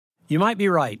You might be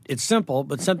right. It's simple,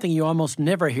 but something you almost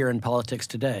never hear in politics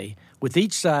today, with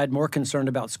each side more concerned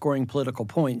about scoring political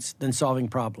points than solving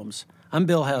problems. I'm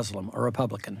Bill Haslam, a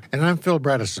Republican. And I'm Phil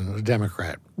Bredesen, a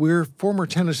Democrat. We're former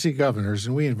Tennessee governors,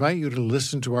 and we invite you to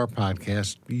listen to our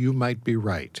podcast, You Might Be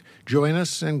Right. Join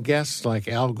us and guests like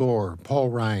Al Gore, Paul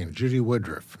Ryan, Judy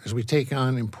Woodruff, as we take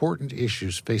on important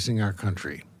issues facing our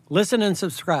country. Listen and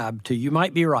subscribe to You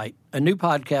Might Be Right, a new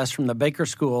podcast from the Baker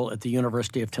School at the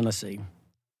University of Tennessee.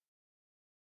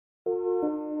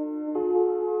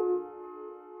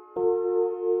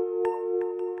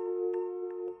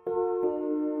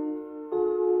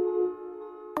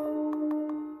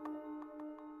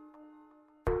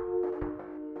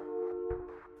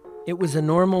 It was a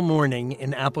normal morning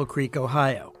in Apple Creek,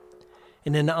 Ohio.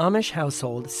 In an Amish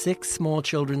household, 6 small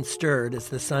children stirred as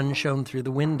the sun shone through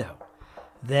the window.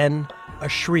 Then, a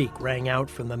shriek rang out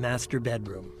from the master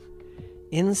bedroom.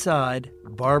 Inside,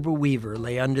 Barbara Weaver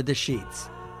lay under the sheets,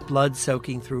 blood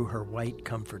soaking through her white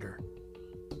comforter.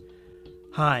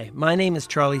 Hi, my name is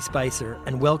Charlie Spicer,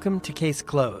 and welcome to Case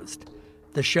Closed,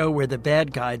 the show where the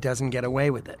bad guy doesn't get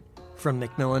away with it, from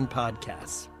Macmillan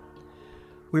Podcasts.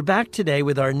 We're back today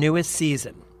with our newest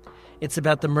season. It's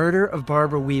about the murder of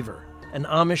Barbara Weaver, an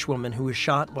Amish woman who was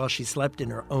shot while she slept in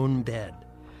her own bed.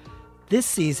 This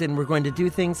season, we're going to do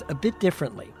things a bit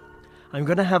differently. I'm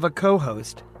going to have a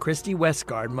co-host, Christy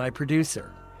Westgard, my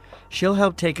producer. She'll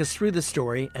help take us through the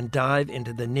story and dive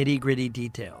into the nitty-gritty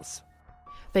details.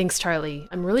 Thanks, Charlie.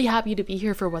 I'm really happy to be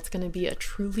here for what's going to be a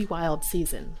truly wild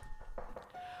season.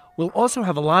 We'll also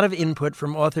have a lot of input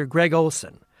from author Greg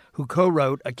Olson, who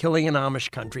co-wrote A Killing in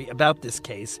Amish Country about this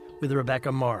case with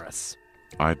Rebecca Morris.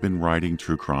 I've been writing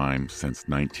true crime since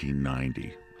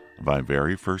 1990. My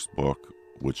very first book,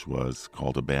 which was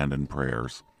called Abandoned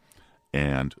Prayers,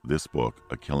 and this book,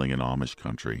 A Killing in Amish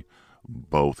Country,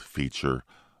 both feature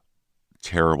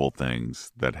terrible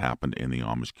things that happened in the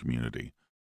Amish community.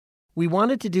 We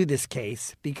wanted to do this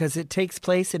case because it takes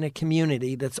place in a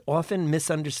community that's often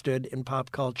misunderstood in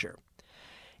pop culture.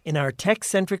 In our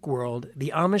tech-centric world,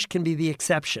 the Amish can be the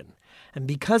exception, and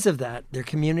because of that, their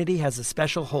community has a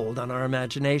special hold on our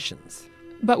imaginations.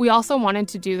 But we also wanted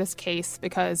to do this case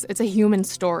because it's a human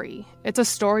story. It's a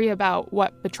story about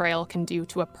what betrayal can do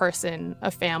to a person,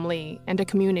 a family, and a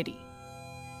community.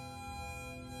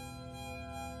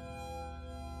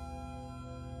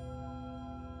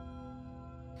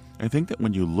 I think that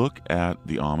when you look at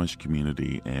the Amish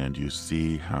community and you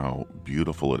see how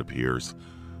beautiful it appears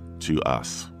to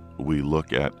us, we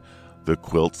look at the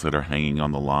quilts that are hanging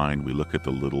on the line, we look at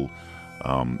the little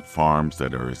farms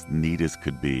that are as neat as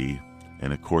could be,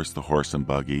 and of course the horse and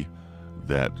buggy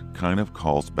that kind of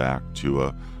calls back to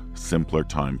a simpler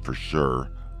time for sure,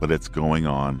 but it's going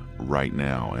on right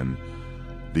now. And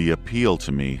the appeal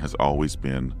to me has always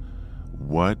been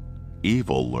what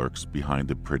evil lurks behind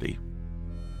the pretty.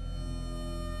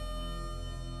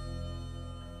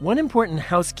 One important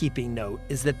housekeeping note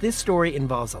is that this story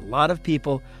involves a lot of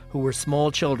people who were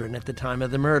small children at the time of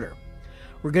the murder.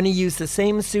 We're going to use the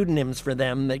same pseudonyms for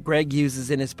them that Greg uses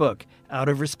in his book, out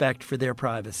of respect for their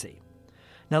privacy.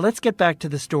 Now let's get back to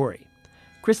the story.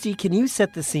 Christy, can you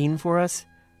set the scene for us?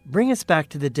 Bring us back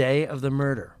to the day of the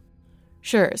murder.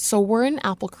 Sure. So we're in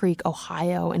Apple Creek,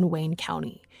 Ohio, in Wayne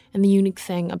County. And the unique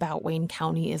thing about Wayne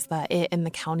County is that it and the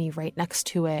county right next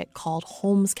to it, called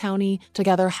Holmes County,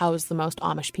 together house the most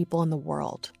Amish people in the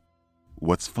world.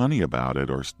 What's funny about it,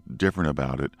 or different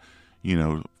about it,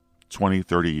 20,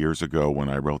 30 years ago when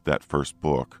I wrote that first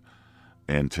book,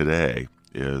 and today,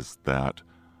 is that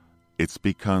it's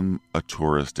become a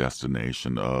tourist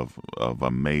destination of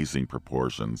amazing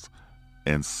proportions.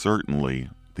 And certainly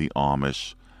the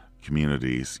Amish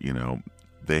communities,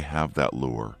 they have that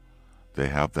lure. They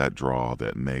have that draw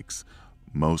that makes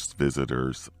most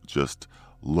visitors just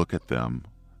look at them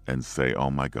and say, oh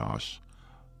my gosh,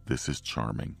 this is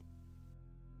charming.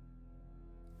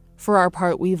 For our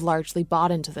part, we've largely bought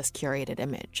into this curated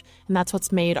image, and that's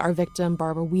what's made our victim,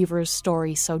 Barbara Weaver's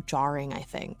story so jarring, I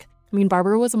think.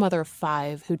 Barbara was a mother of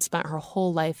 5 who'd spent her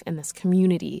whole life in this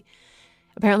community.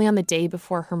 Apparently on the day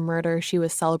before her murder, she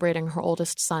was celebrating her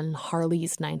oldest son,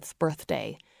 Harley's 9th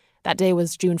birthday. That day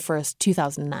was June 1st,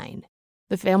 2009.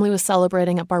 The family was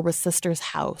celebrating at Barbara's sister's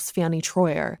house, Fanny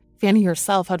Troyer. Fanny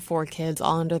herself had 4 kids,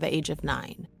 all under the age of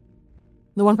 9.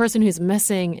 The one person who's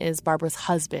missing is Barbara's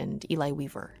husband, Eli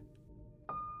Weaver.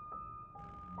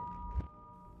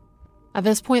 At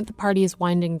this point, the party is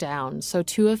winding down, so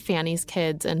 2 of Fanny's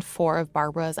kids and 4 of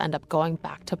Barbara's end up going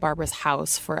back to Barbara's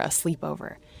house for a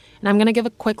sleepover. And I'm going to give a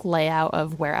quick layout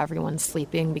of where everyone's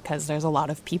sleeping because there's a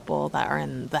lot of people that are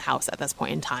in the house at this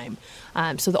point in time.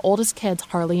 So the oldest kids,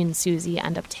 Harley and Susie,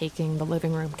 end up taking the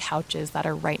living room couches that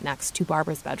are right next to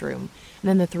Barbara's bedroom. And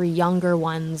then the 3 younger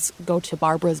ones go to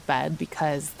Barbara's bed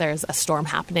because there's a storm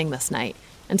happening this night.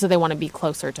 And so they want to be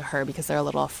closer to her because they're a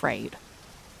little afraid.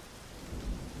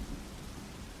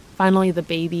 Finally, the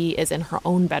baby is in her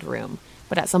own bedroom,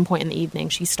 but at some point in the evening,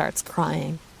 she starts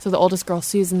crying. So the oldest girl,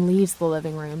 Susan, leaves the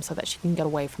living room so that she can get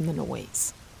away from the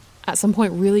noise. At some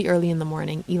point really early in the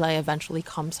morning, Eli eventually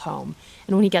comes home,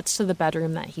 and when he gets to the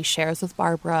bedroom that he shares with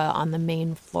Barbara on the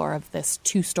main floor of this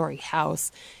 2-story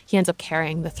house, he ends up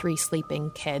carrying the 3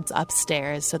 sleeping kids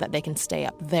upstairs so that they can stay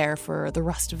up there for the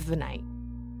rest of the night.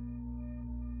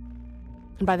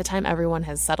 And by the time everyone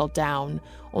has settled down,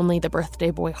 only the birthday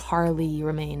boy Harley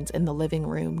remains in the living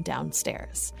room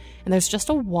downstairs. And there's just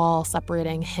a wall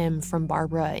separating him from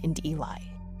Barbara and Eli.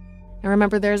 Now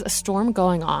remember, there's a storm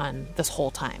going on this whole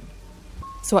time.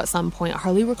 So at some point,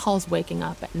 Harley recalls waking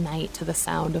up at night to the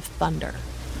sound of thunder.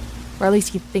 Or at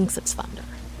least he thinks it's thunder.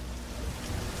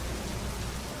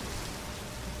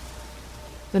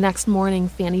 The next morning,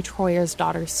 Fanny Troyer's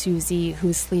daughter, Susie,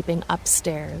 who's sleeping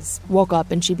upstairs, woke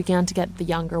up and she began to get the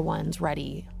younger ones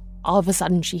ready. All of a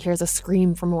sudden, she hears a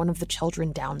scream from one of the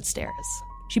children downstairs.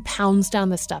 She pounds down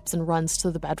the steps and runs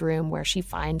to the bedroom where she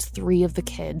finds 3 of the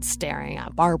kids staring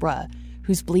at Barbara,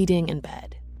 who's bleeding in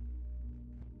bed.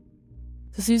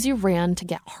 So Susie ran to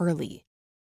get Harley.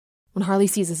 When Harley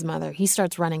sees his mother, he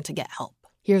starts running to get help.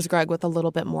 Here's Greg with a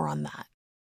little bit more on that.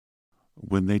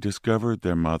 When they discovered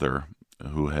their mother,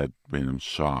 who had been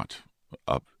shot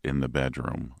up in the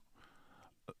bedroom,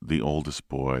 the oldest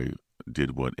boy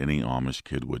did what any Amish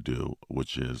kid would do,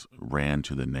 which is ran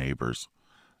to the neighbors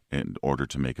in order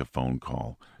to make a phone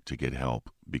call to get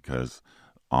help, because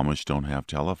Amish don't have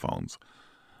telephones.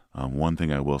 One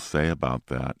thing I will say about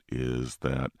that is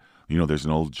that, there's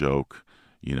an old joke,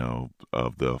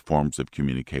 of the forms of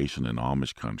communication in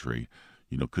Amish country,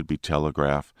 could be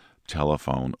telegraph,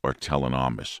 telephone, or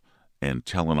Amish. And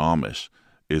Amish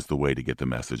is the way to get the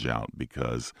message out,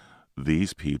 because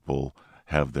these people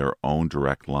have their own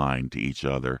direct line to each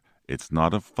other. It's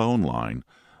not a phone line,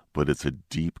 but it's a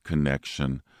deep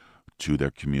connection to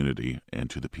their community and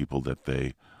to the people that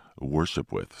they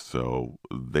worship with. So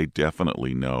they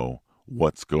definitely know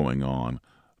what's going on,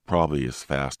 probably as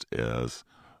fast as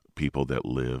people that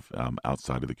live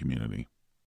outside of the community.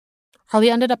 Harley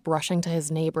ended up rushing to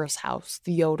his neighbor's house,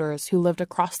 the Yoders, who lived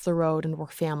across the road and were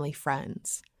family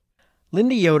friends.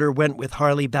 Linda Yoder went with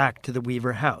Harley back to the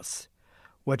Weaver house.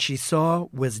 What she saw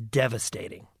was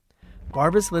devastating.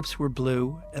 Barbara's lips were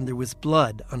blue, and there was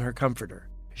blood on her comforter.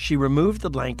 She removed the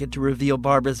blanket to reveal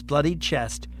Barbara's bloodied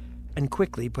chest and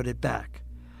quickly put it back.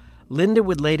 Linda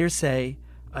would later say,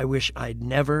 "I wish I'd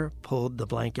never pulled the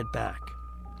blanket back."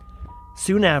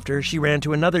 Soon after, she ran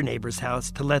to another neighbor's house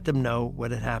to let them know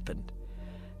what had happened.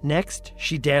 Next,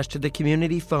 she dashed to the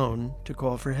community phone to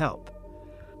call for help.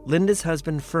 Linda's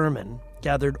husband, Furman,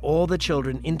 gathered all the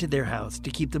children into their house to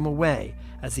keep them away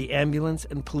as the ambulance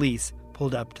and police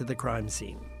pulled up to the crime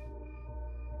scene.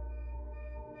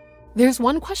 There's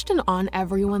one question on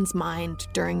everyone's mind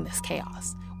during this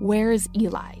chaos. Where is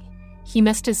Eli? He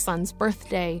missed his son's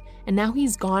birthday, and now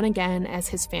he's gone again as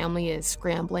his family is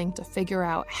scrambling to figure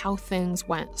out how things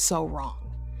went so wrong.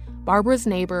 Barbara's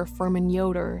neighbor, Furman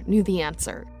Yoder, knew the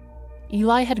answer.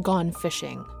 Eli had gone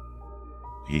fishing.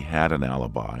 He had an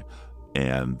alibi,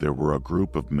 and there were a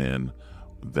group of men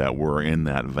that were in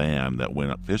that van that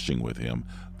went up fishing with him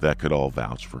that could all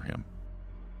vouch for him.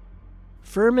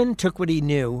 Furman took what he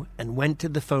knew and went to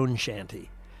the phone shanty.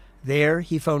 There,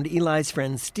 he phoned Eli's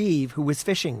friend Steve, who was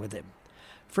fishing with him.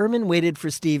 Furman waited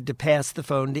for Steve to pass the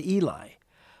phone to Eli.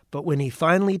 But when he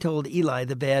finally told Eli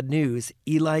the bad news,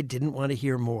 Eli didn't want to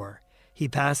hear more. He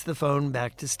passed the phone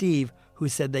back to Steve, who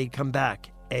said they'd come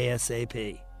back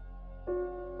ASAP.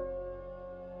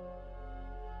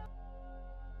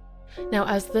 Now,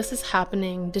 as this is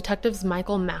happening, detectives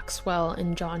Michael Maxwell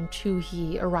and John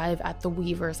Toohey arrive at the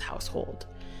Weaver's household.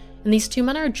 And these 2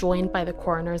 men are joined by the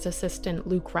coroner's assistant,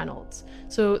 Luke Reynolds.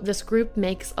 So this group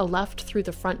makes a left through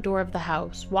the front door of the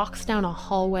house, walks down a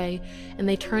hallway, and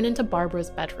they turn into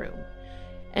Barbara's bedroom.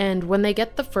 And when they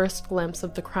get the first glimpse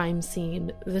of the crime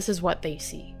scene, this is what they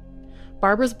see.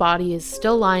 Barbara's body is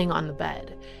still lying on the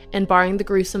bed, and barring the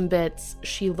gruesome bits,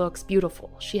 she looks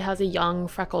beautiful. She has a young,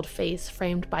 freckled face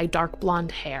framed by dark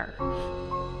blonde hair.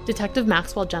 Detective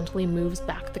Maxwell gently moves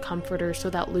back the comforter so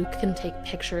that Luke can take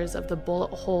pictures of the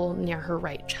bullet hole near her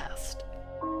right chest.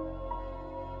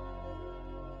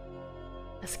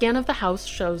 A scan of the house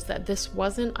shows that this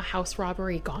wasn't a house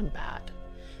robbery gone bad.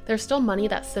 there's still money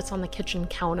that sits on the kitchen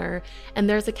counter, and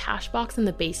there's a cash box in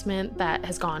the basement that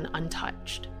has gone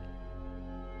untouched.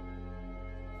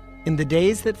 In the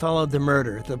days that followed the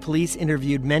murder, the police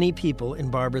interviewed many people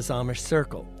in Barbara's Amish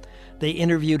circle. They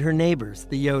interviewed her neighbors,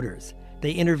 the Yoders.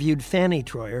 They interviewed Fanny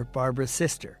Troyer, Barbara's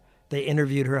sister. They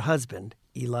interviewed her husband,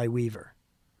 Eli Weaver.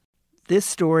 This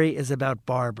story is about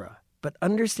Barbara, but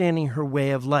understanding her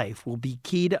way of life will be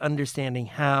key to understanding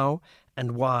how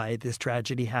and why this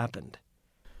tragedy happened.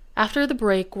 After the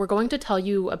break, we're going to tell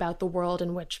you about the world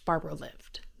in which Barbara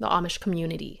lived, the Amish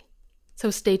community.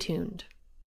 So stay tuned.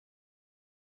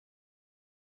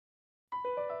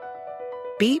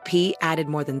 BP added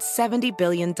more than $70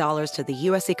 billion to the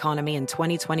U.S. economy in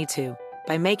 2022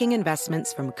 by making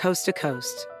investments from coast to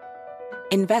coast.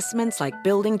 Investments like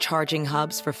building charging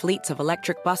hubs for fleets of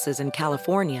electric buses in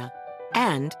California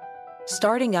and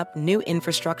starting up new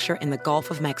infrastructure in the Gulf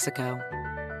of Mexico.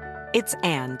 It's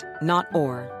and, not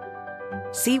or.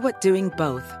 See what doing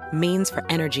both means for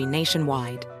energy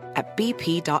nationwide at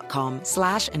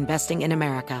bp.com/investing in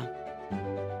America.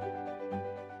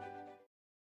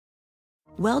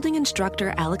 Welding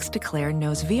instructor Alex DeClaire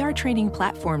knows VR training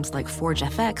platforms like Forge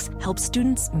FX help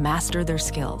students master their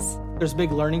skills. There's a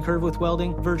big learning curve with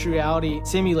welding. Virtual reality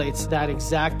simulates that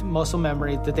exact muscle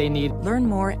memory that they need. Learn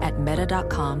more at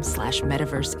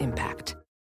meta.com/metaverseimpact.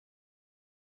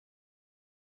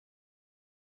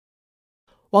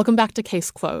 Welcome back to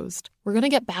Case Closed. We're going to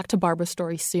get back to Barbara's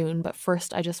story soon, but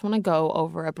first I just want to go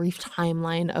over a brief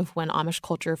timeline of when Amish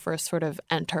culture first sort of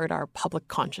entered our public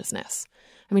consciousness.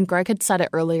 I mean, Greg had said it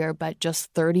earlier, but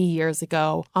just 30 years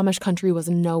ago, Amish country was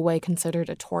in no way considered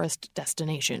a tourist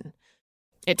destination.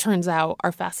 It turns out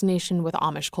our fascination with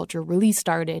Amish culture really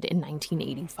started in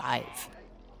 1985,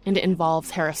 and it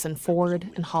involves Harrison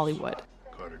Ford and Hollywood.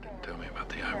 Carter didn't tell me about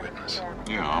the eyewitness.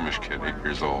 Yeah, Amish kid, 8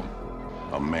 years old.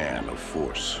 A man of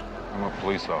force. I'm a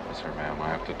police officer, ma'am. I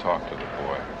have to talk to the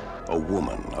boy. A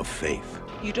woman of faith.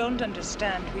 You don't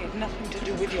understand. We have nothing to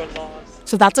do with your laws.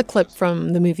 So that's a clip from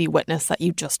the movie Witness that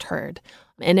you just heard.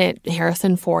 In it,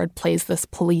 Harrison Ford plays this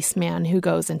policeman who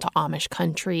goes into Amish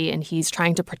country, and he's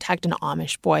trying to protect an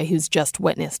Amish boy who's just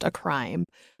witnessed a crime.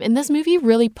 And this movie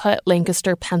really put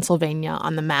Lancaster, Pennsylvania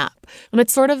on the map. And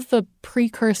it's sort of the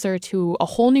precursor to a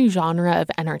whole new genre of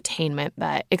entertainment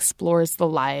that explores the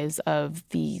lives of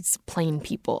these plain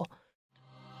people.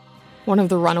 One of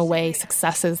the runaway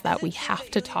successes that we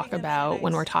have to talk about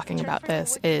when we're talking about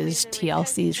this is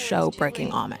TLC's show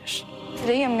Breaking Amish.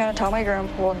 Today I'm going to tell my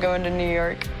grandpa I'm going to New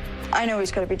York. I know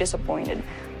he's going to be disappointed.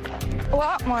 A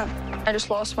lot more. I just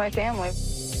lost my family.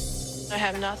 I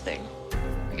have nothing.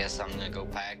 I guess I'm going to go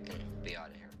pack and be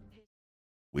out of here.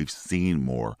 We've seen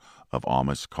more of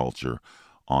Amish culture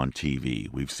on TV.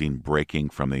 We've seen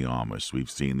Breaking from the Amish. We've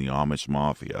seen the Amish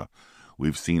Mafia.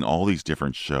 We've seen all these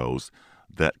different shows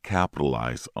that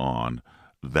capitalize on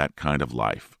that kind of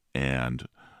life. And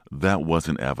that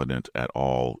wasn't evident at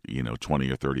all, 20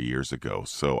 or 30 years ago.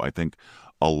 So I think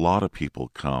a lot of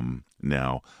people come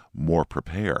now more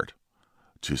prepared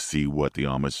to see what the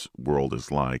Amish world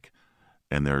is like,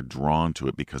 and they're drawn to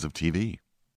it because of TV.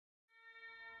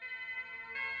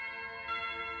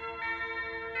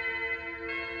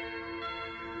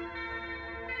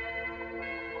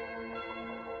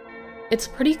 It's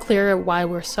pretty clear why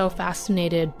we're so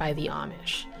fascinated by the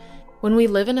Amish. When we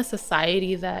live in a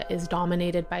society that is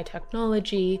dominated by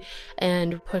technology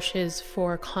and pushes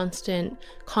for constant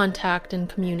contact and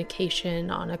communication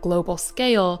on a global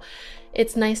scale,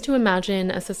 it's nice to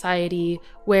imagine a society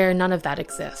where none of that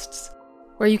exists,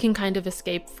 where you can kind of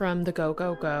escape from the go,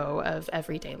 go, go of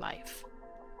everyday life.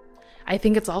 I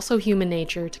think it's also human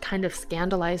nature to kind of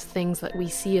scandalize things that we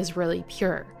see as really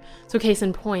pure. So case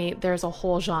in point, there's a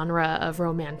whole genre of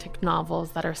romantic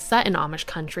novels that are set in Amish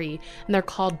country, and they're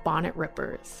called Bonnet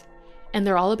Rippers. And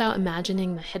they're all about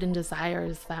imagining the hidden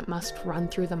desires that must run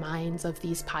through the minds of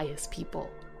these pious people.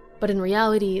 But in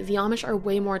reality, the Amish are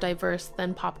way more diverse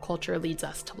than pop culture leads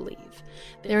us to believe.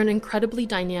 They're an incredibly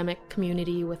dynamic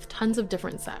community with tons of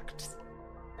different sects.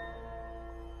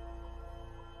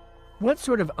 What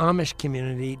sort of Amish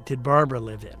community did Barbara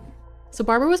live in? So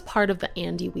Barbara was part of the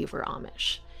Andy Weaver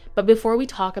Amish. But before we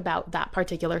talk about that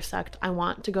particular sect, I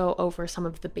want to go over some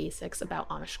of the basics about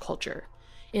Amish culture.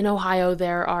 In Ohio,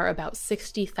 there are about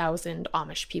 60,000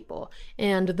 Amish people,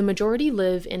 and the majority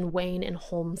live in Wayne and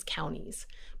Holmes counties.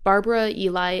 Barbara,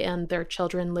 Eli, and their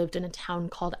children lived in a town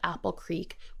called Apple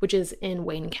Creek, which is in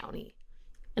Wayne County.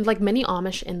 And like many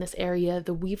Amish in this area,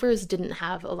 the Weavers didn't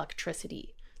have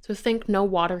electricity. So think no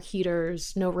water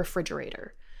heaters, no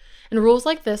refrigerator. And rules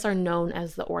like this are known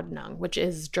as the Ordnung, which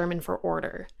is German for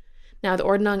order. Now, the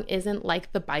Ordnung isn't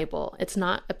like the Bible. It's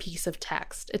not a piece of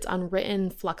text. It's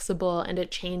unwritten, flexible, and it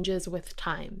changes with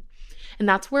time. And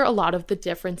that's where a lot of the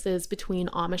differences between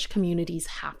Amish communities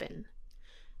happen.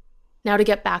 Now, to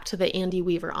get back to the Andy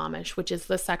Weaver Amish, which is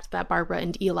the sect that Barbara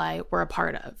and Eli were a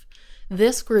part of.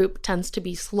 This group tends to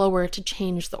be slower to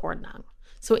change the Ordnung.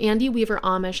 So Andy Weaver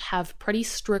Amish have pretty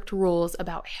strict rules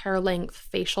about hair length,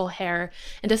 facial hair,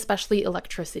 and especially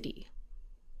electricity.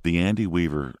 The Andy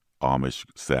Weaver Amish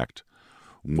sect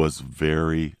was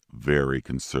very, very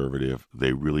conservative.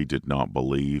 They really did not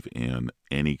believe in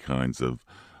any kinds of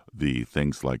the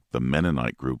things like the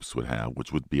Mennonite groups would have,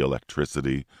 which would be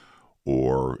electricity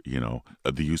or,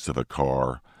 the use of a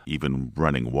car, even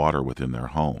running water within their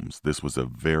homes. This was a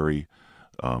very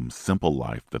simple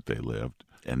life that they lived,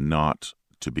 and not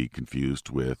to be confused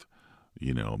with,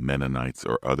 Mennonites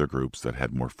or other groups that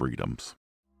had more freedoms.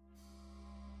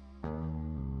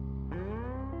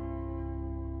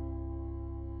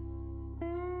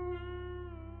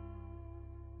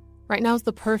 Right now is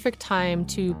the perfect time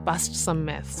to bust some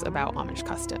myths about Amish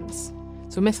customs.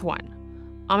 So myth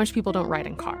 1, Amish people don't ride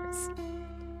in cars.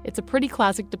 It's a pretty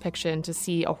classic depiction to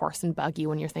see a horse and buggy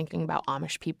when you're thinking about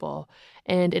Amish people,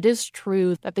 and it is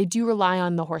true that they do rely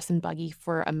on the horse and buggy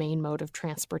for a main mode of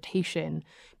transportation,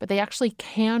 but they actually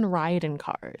can ride in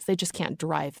cars. They just can't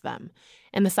drive them.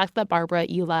 And the sect that Barbara,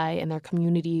 Eli, and their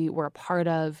community were a part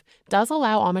of does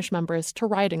allow Amish members to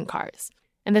ride in cars.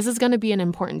 And this is going to be an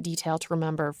important detail to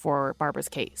remember for Barbara's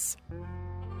case.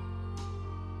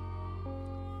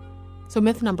 So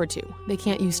myth number 2, they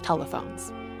can't use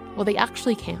telephones. Well, they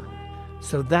actually can.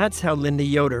 So that's how Linda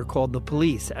Yoder called the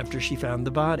police after she found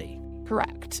the body.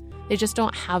 Correct. They just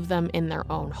don't have them in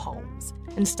their own homes.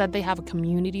 Instead, they have a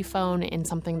community phone in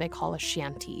something they call a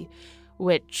shanty,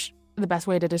 which the best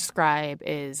way to describe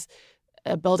is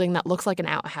a building that looks like an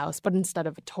outhouse, but instead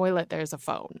of a toilet, there's a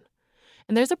phone.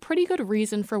 And there's a pretty good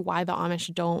reason for why the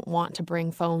Amish don't want to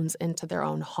bring phones into their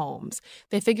own homes.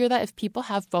 They figure that if people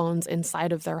have phones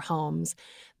inside of their homes,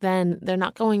 then they're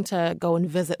not going to go and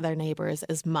visit their neighbors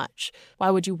as much. Why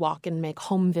would you walk and make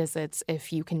home visits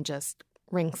if you can just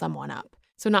ring someone up?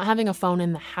 So not having a phone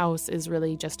in the house is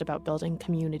really just about building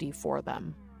community for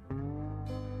them.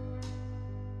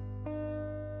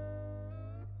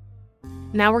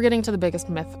 Now we're getting to the biggest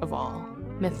myth of all,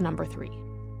 myth number 3.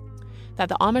 That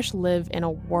the Amish live in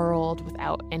a world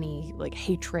without any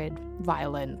hatred,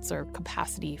 violence, or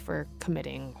capacity for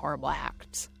committing horrible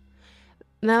acts.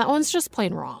 Now that one's just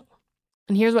plain wrong.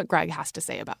 And here's what Greg has to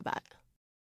say about that.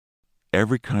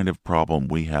 Every kind of problem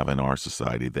we have in our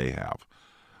society, they have.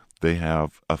 They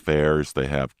have affairs, they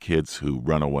have kids who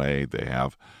run away, they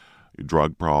have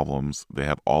drug problems, they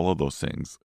have all of those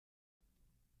things.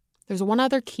 There's one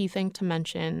other key thing to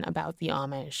mention about the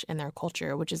Amish and their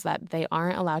culture, which is that they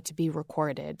aren't allowed to be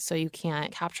recorded, so you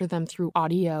can't capture them through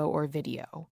audio or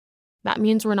video. That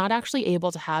means we're not actually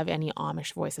able to have any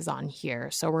Amish voices on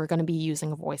here, so we're going to be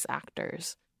using voice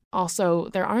actors. Also,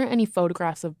 there aren't any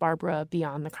photographs of Barbara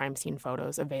beyond the crime scene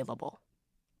photos available.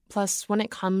 Plus, when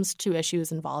it comes to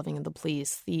issues involving the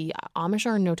police, the Amish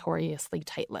are notoriously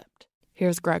tight-lipped.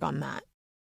 Here's Greg on that.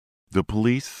 The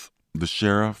police, the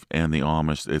sheriff, and the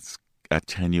Amish, it's a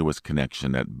tenuous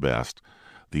connection at best.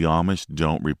 The Amish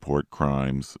don't report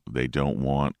crimes. They don't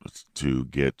want to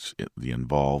get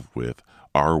involved with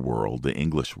our world, the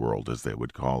English world, as they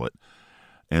would call it.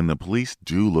 And the police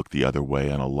do look the other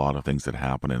way on a lot of things that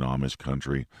happen in Amish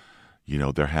country.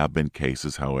 There have been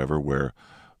cases, however, where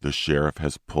the sheriff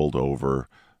has pulled over,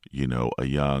 a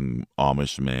young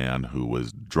Amish man who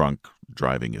was drunk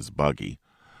driving his buggy.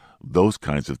 Those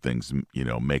kinds of things,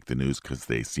 make the news because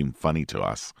they seem funny to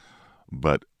us.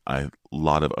 But a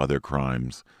lot of other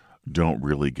crimes don't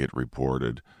really get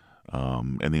reported,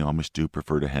 and the Amish do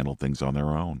prefer to handle things on their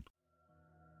own.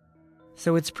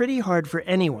 So it's pretty hard for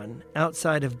anyone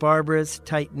outside of Barbara's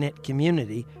tight-knit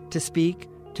community to speak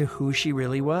to who she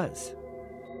really was.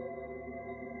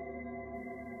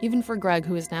 Even for Greg,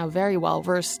 who is now very well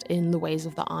versed in the ways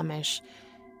of the Amish,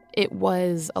 it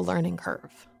was a learning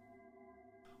curve.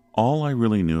 All I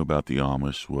really knew about the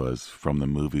Amish was from the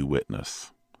movie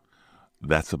Witness.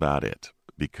 That's about it,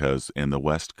 because in the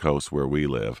West Coast where we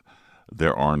live,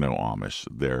 there are no Amish.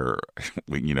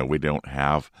 We don't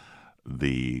have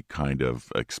the kind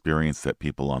of experience that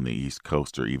people on the East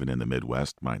Coast or even in the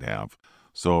Midwest might have.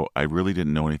 So I really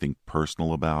didn't know anything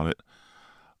personal about it.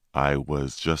 I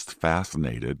was just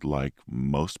fascinated, like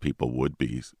most people would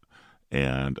be,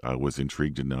 and I was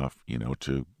intrigued enough,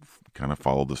 to kind of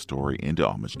follow the story into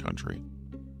Amish country.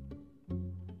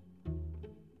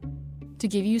 To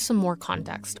give you some more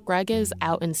context, Greg is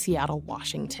out in Seattle,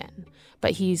 Washington.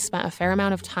 but he's spent a fair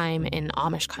amount of time in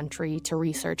Amish country to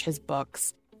research his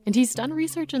books, and he's done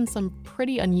research in some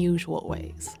pretty unusual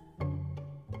ways.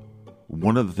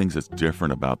 One of the things that's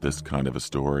different about this kind of a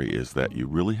story is that you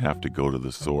really have to go to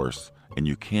the source, and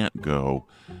you can't go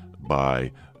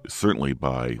certainly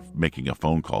by making a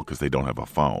phone call because they don't have a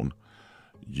phone.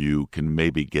 You can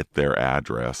maybe get their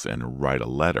address and write a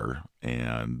letter,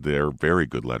 and they're very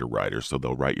good letter writers, so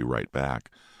they'll write you right back.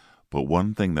 But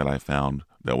one thing that I found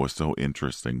that was so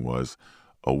interesting was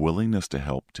a willingness to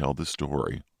help tell the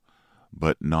story,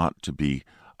 but not to be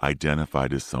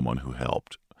identified as someone who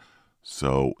helped.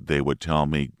 So they would tell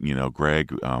me,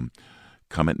 Greg,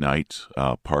 come at night,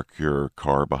 park your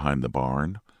car behind the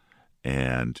barn,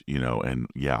 and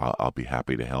I'll be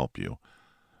happy to help you.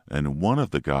 And one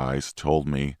of the guys told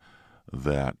me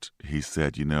that he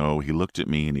said, he looked at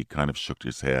me and he kind of shook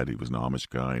his head. He was an Amish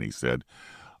guy, and he said,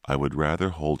 I would rather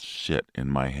hold shit in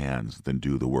my hands than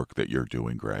do the work that you're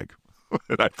doing, Greg.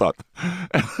 And I thought,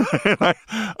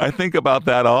 I think about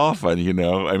that often,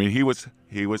 I mean, he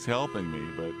was helping me,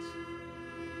 but...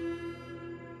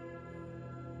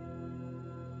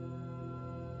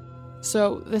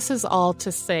 So this is all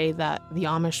to say that the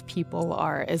Amish people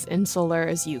are as insular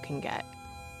as you can get.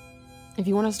 If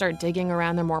you want to start digging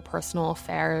around their more personal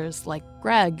affairs, like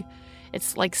Greg,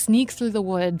 it's like sneak through the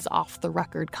woods off the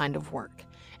record kind of work.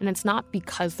 And it's not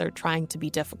because they're trying to be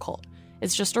difficult.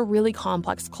 It's just a really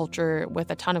complex culture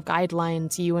with a ton of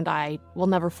guidelines you and I will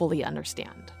never fully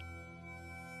understand.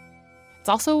 It's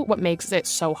also what makes it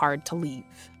so hard to leave.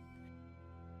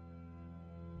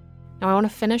 Now, I want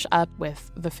to finish up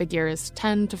with the figures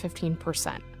 10 to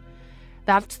 15%.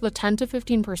 That's the 10 to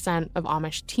 15% of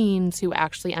Amish teens who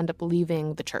actually end up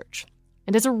leaving the church.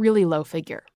 It is a really low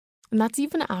figure. And that's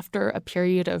even after a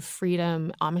period of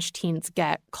freedom Amish teens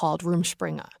get called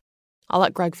Rumspringa. I'll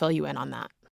let Greg fill you in on that.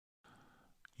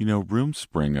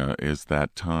 Rumspringa is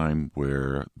that time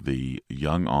where the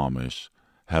young Amish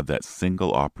have that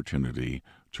single opportunity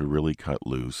to really cut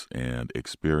loose and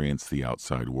experience the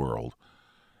outside world.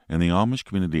 And the Amish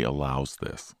community allows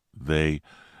this. They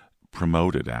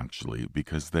promote it, actually,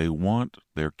 because they want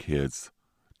their kids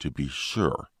to be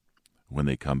sure when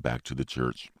they come back to the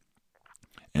church.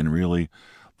 And really,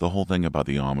 the whole thing about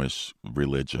the Amish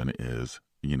religion is,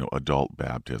 adult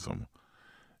baptism.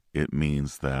 It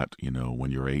means that,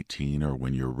 when you're 18 or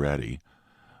when you're ready,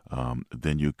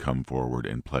 then you come forward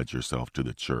and pledge yourself to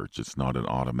the church. It's not an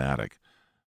automatic.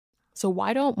 So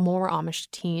why don't more Amish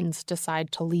teens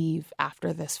decide to leave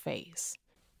after this phase?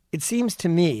 It seems to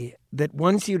me that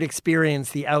once you'd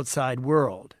experience the outside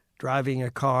world, driving a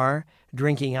car,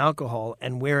 drinking alcohol,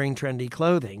 and wearing trendy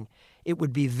clothing, it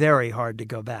would be very hard to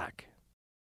go back.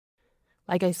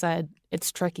 Like I said,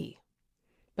 it's tricky.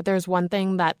 But there's one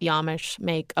thing that the Amish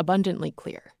make abundantly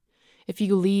clear. If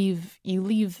you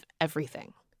leave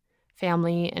everything.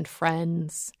 Family and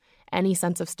friends, any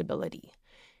sense of stability.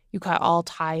 You cut all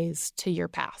ties to your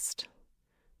past.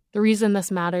 The reason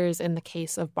this matters in the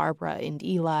case of Barbara and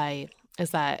Eli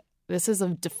is that this is a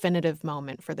definitive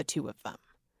moment for the two of them.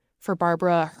 For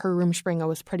Barbara, her Rumspringa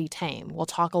was pretty tame. We'll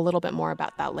talk a little bit more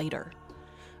about that later.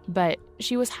 But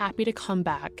she was happy to come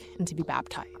back and to be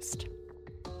baptized.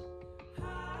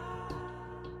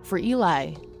 For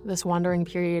Eli, this wandering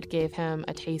period gave him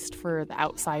a taste for the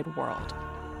outside world.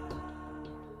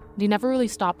 And he never really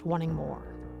stopped wanting more.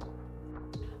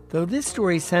 Though this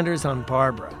story centers on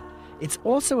Barbara, it's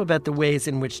also about the ways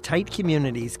in which tight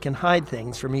communities can hide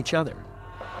things from each other.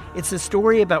 It's a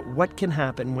story about what can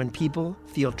happen when people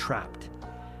feel trapped.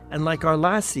 And like our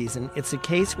last season, it's a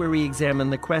case where we examine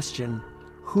the question,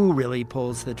 who really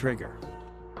pulls the trigger?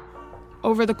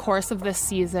 Over the course of this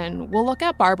season, we'll look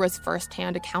at Barbara's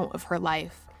firsthand account of her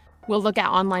life. We'll look at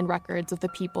online records of the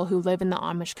people who live in the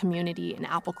Amish community in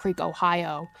Apple Creek,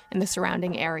 Ohio, and the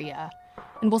surrounding area.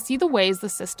 And we'll see the ways the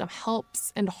system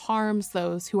helps and harms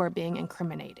those who are being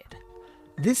incriminated.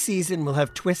 This season will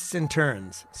have twists and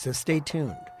turns, so stay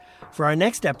tuned. For our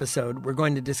next episode, we're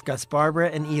going to discuss Barbara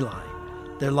and Eli,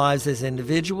 their lives as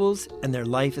individuals and their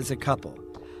life as a couple.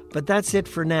 But that's it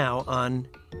for now on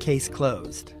Case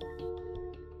Closed.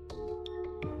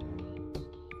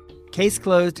 Case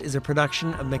Closed is a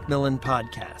production of Macmillan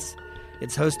Podcasts.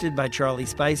 It's hosted by Charlie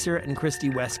Spicer and Christy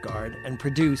Westgard and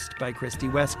produced by Christy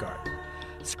Westgard.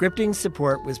 Scripting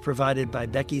support was provided by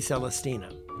Becky Celestino.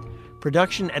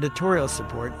 Production editorial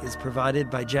support is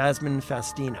provided by Jasmine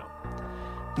Faustino.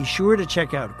 Be sure to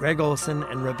check out Greg Olson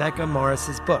and Rebecca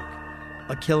Morris's book,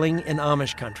 A Killing in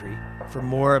Amish Country, for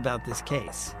more about this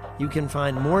case. You can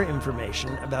find more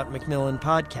information about Macmillan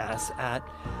Podcasts at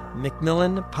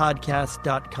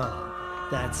macmillanpodcast.com.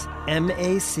 That's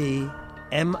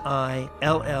MILLAN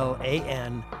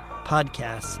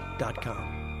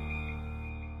podcasts.com.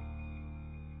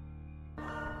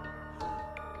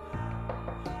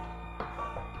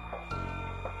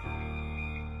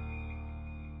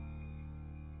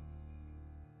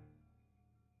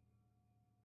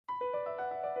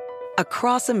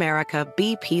 Across America,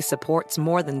 BP supports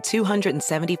more than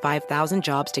 275,000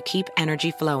 jobs to keep energy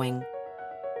flowing.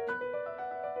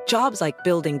 Jobs like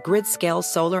building grid-scale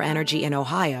solar energy in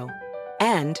Ohio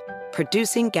and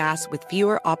producing gas with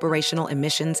fewer operational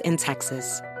emissions in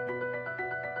Texas.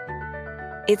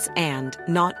 It's and,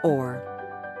 not or.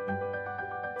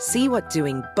 See what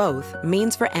doing both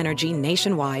means for energy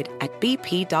nationwide at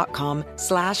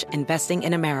bp.com/investing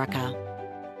in America.